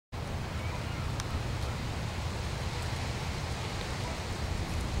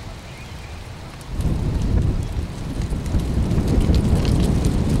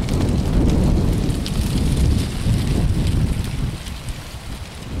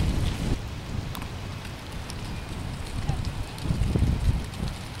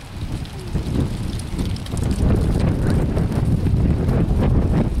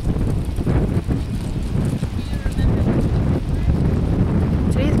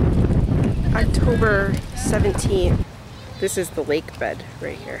October 17th. This is the lake bed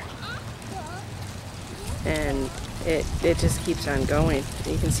right here. And it just keeps on going.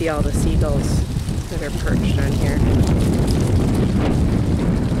 You can see all the seagulls that are perched on here.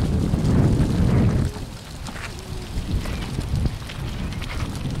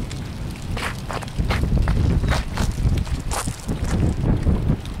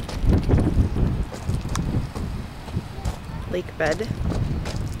 Lake bed.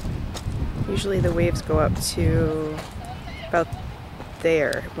 Usually the waves go up to about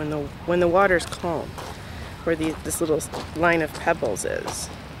there when the water's calm, where this little line of pebbles is.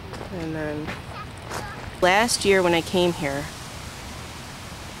 And then last year when I came here,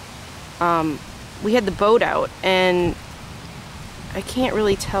 we had the boat out, and I can't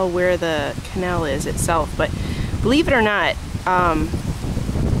really tell where the canal is itself, but believe it or not,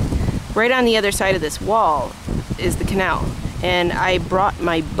 right on the other side of this wall is the canal. And I brought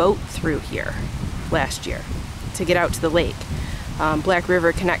my boat through here last year to get out to the lake. Black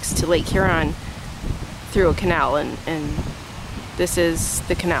River connects to Lake Huron through a canal, and this is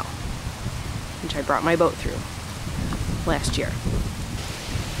the canal, which I brought my boat through last year.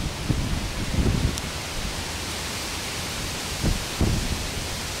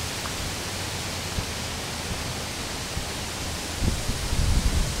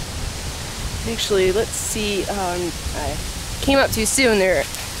 Actually, let's see, I came up too soon. There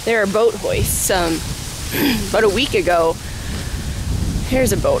are boat hoists. About a week ago,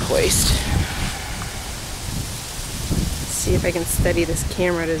 here's a boat hoist. Let's see if I can steady this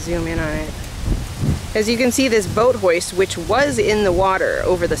camera to zoom in on it. As you can see, this boat hoist, which was in the water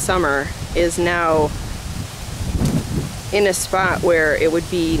over the summer, is now in a spot where it would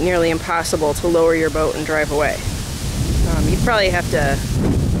be nearly impossible to lower your boat and drive away. You'd probably have to,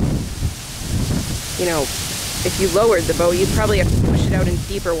 you know, if you lowered the boat, you'd probably have to push it out in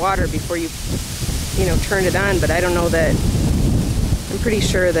deeper water before you turned it on. But I don't know that. I'm pretty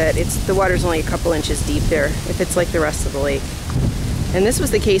sure that the water's only a couple inches deep there, if it's like the rest of the lake. And this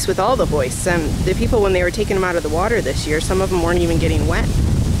was the case with all the hoists. The people, when they were taking them out of the water this year, some of them weren't even getting wet.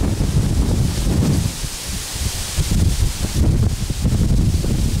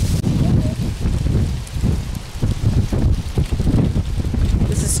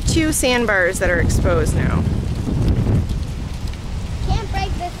 This is 2 sandbars that are exposed now. Can't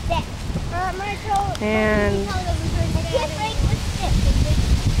break the stick. And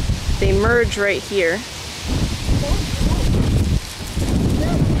they merge right here.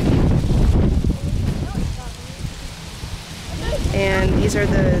 And these are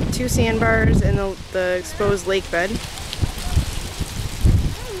the 2 sandbars and the exposed lake bed.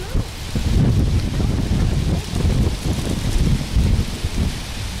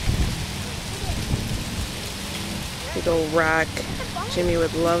 Big old rock. Jimmy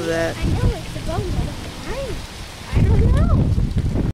would love that. I know it's the bone, but I don't know.